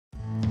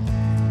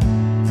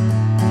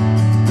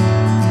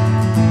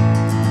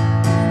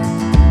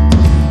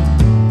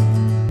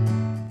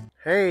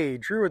Hey,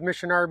 Drew with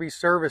Mission RV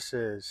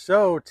Services.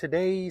 So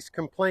today's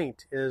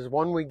complaint is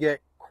one we get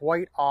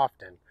quite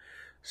often.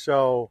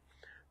 So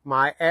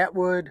my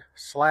Atwood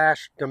 /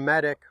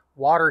 Dometic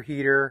water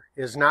heater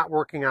is not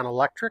working on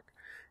electric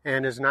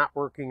and is not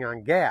working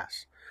on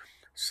gas.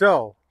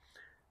 So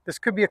this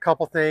could be a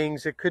couple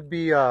things. It could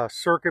be a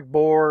circuit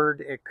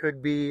board. It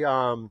could be,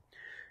 the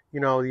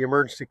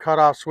emergency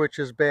cutoff switch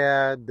is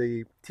bad.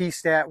 The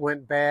T-stat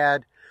went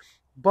bad.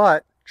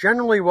 But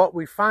generally what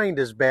we find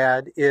is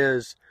bad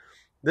is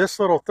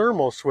this little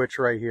thermal switch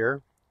right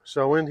here.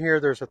 So in here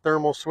there's a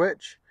thermal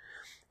switch,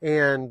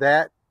 and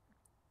that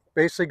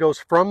basically goes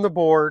from the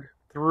board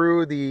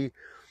through the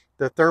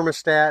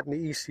thermostat and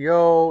the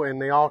ECO,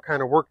 and they all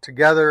kind of work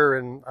together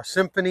in a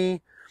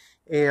symphony.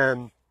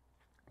 But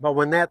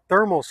when that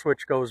thermal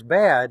switch goes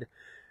bad,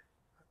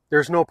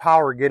 there's no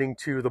power getting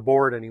to the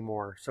board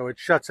anymore. So it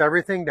shuts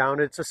everything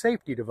down. It's a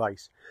safety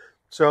device.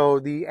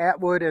 So the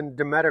Atwood and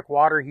Dometic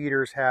water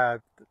heaters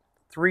have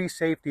 3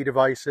 safety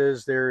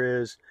devices.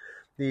 There is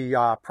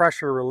the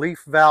pressure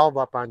relief valve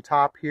up on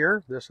top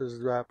here. This is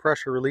the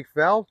pressure relief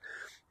valve.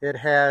 It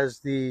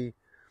has the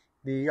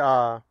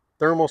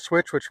thermal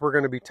switch, which we're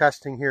going to be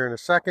testing here in a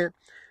second.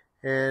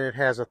 And it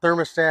has a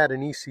thermostat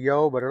and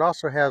ECO, but it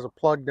also has a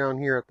plug down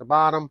here at the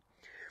bottom.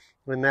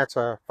 And that's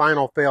a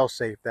final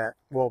fail-safe that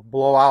will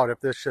blow out if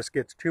this just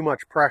gets too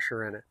much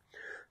pressure in it.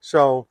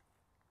 So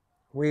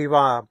we've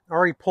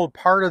already pulled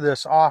part of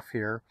this off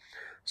here.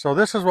 So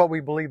this is what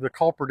we believe the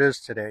culprit is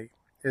today,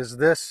 is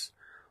this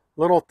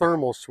little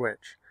thermal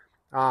switch.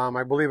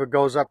 I believe it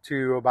goes up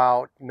to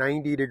about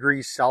 90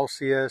 degrees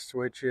Celsius,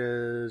 which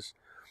is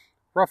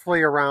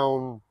roughly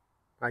around,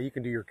 you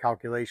can do your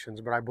calculations,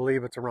 but I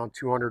believe it's around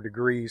 200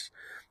 degrees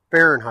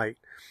Fahrenheit.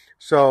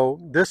 So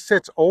this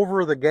sits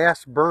over the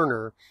gas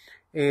burner,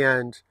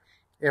 and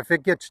if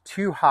it gets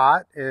too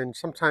hot, and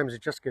sometimes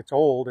it just gets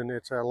old and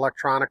it's an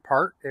electronic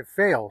part, it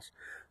fails.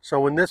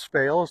 So when this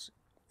fails,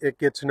 it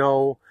gets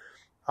no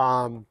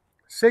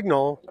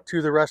signal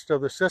to the rest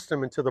of the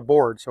system and to the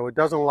board. So it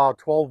doesn't allow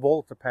 12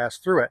 volt to pass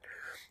through it.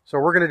 So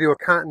we're going to do a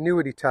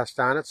continuity test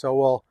on it. So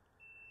we'll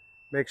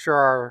make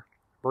sure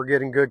we're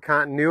getting good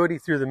continuity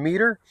through the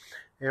meter.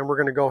 And we're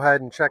going to go ahead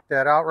and check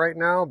that out right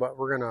now. But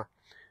we're going to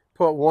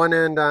put one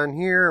end on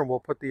here and we'll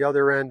put the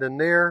other end in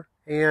there,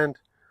 and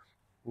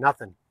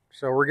nothing.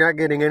 So we're not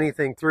getting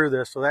anything through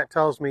this. So that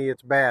tells me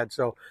it's bad.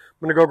 So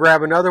I'm going to go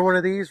grab another one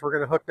of these. We're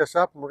going to hook this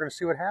up and we're going to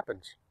see what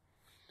happens.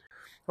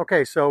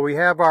 Okay, so we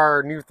have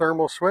our new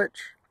thermal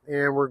switch,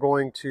 and we're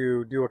going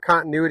to do a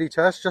continuity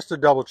test just to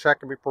double check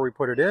it before we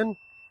put it in.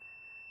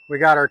 We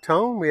got our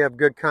tone, we have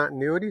good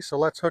continuity, so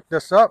let's hook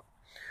this up.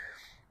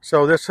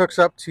 So this hooks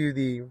up to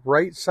the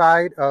right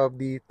side of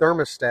the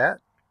thermostat,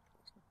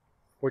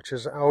 which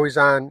is always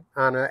on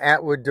an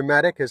Atwood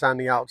Dometic, is on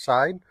the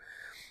outside.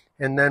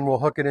 And then we'll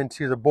hook it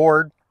into the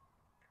board.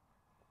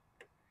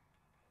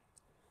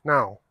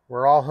 Now,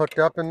 we're all hooked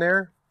up in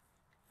there.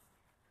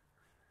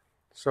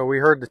 So we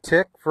heard the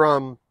tick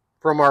from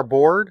our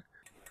board.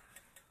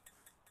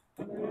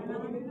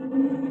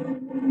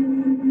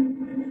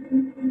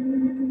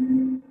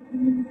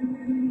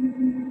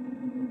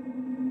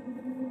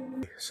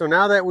 So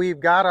now that we've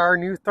got our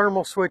new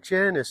thermal switch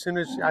in, as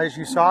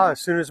you saw,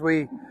 as soon as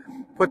we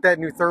put that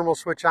new thermal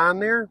switch on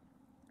there,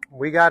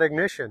 we got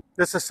ignition.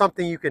 This is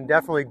something you can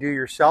definitely do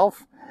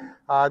yourself.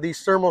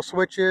 These thermal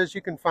switches,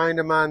 you can find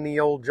them on the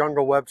old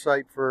Jungle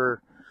website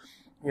for,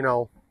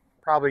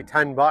 probably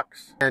 10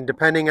 bucks. And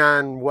depending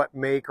on what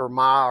make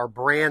or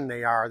brand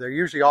they are, they're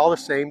usually all the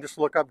same. Just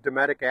look up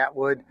Dometic,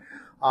 Atwood.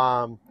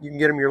 You can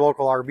get them in your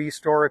local RV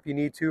store if you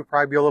need to.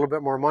 Probably be a little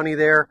bit more money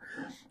there.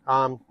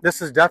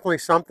 This is definitely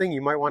something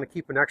you might want to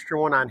keep an extra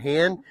one on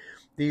hand.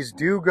 These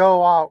do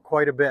go out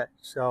quite a bit.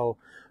 So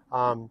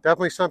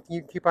definitely something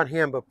you can keep on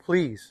hand, but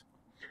please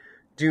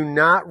do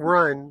not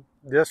run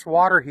this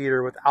water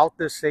heater without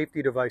this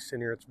safety device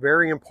in here. It's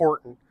very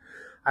important.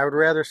 I would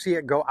rather see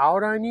it go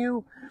out on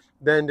you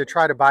than to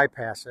try to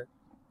bypass it.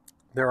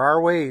 There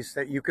are ways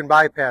that you can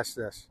bypass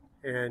this,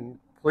 and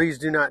please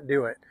do not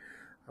do it.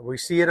 We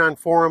see it on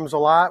forums a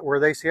lot where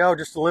they say, oh,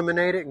 just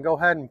eliminate it and go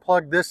ahead and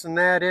plug this and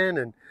that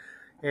in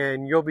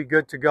and you'll be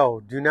good to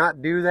go. Do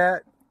not do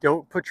that.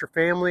 Don't put your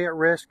family at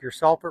risk,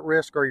 yourself at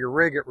risk, or your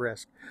rig at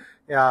risk.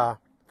 For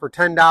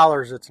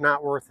 $10, it's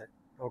not worth it,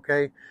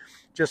 okay?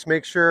 Just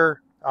make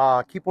sure,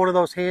 keep one of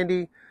those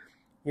handy.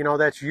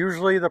 That's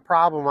usually the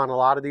problem on a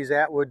lot of these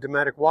Atwood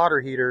Dometic water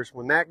heaters.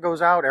 When that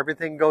goes out,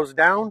 everything goes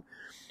down.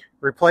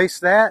 Replace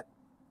that,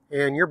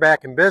 and you're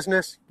back in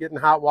business, getting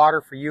hot water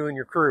for you and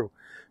your crew.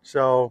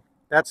 So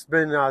that's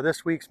been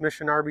this week's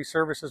Mission RV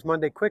Services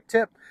Monday Quick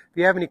Tip. If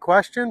you have any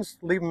questions,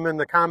 leave them in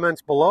the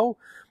comments below.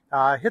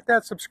 Hit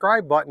that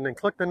subscribe button and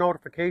click the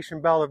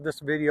notification bell if this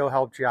video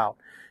helped you out.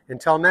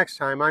 Until next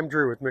time, I'm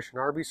Drew with Mission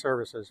RV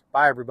Services.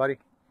 Bye, everybody.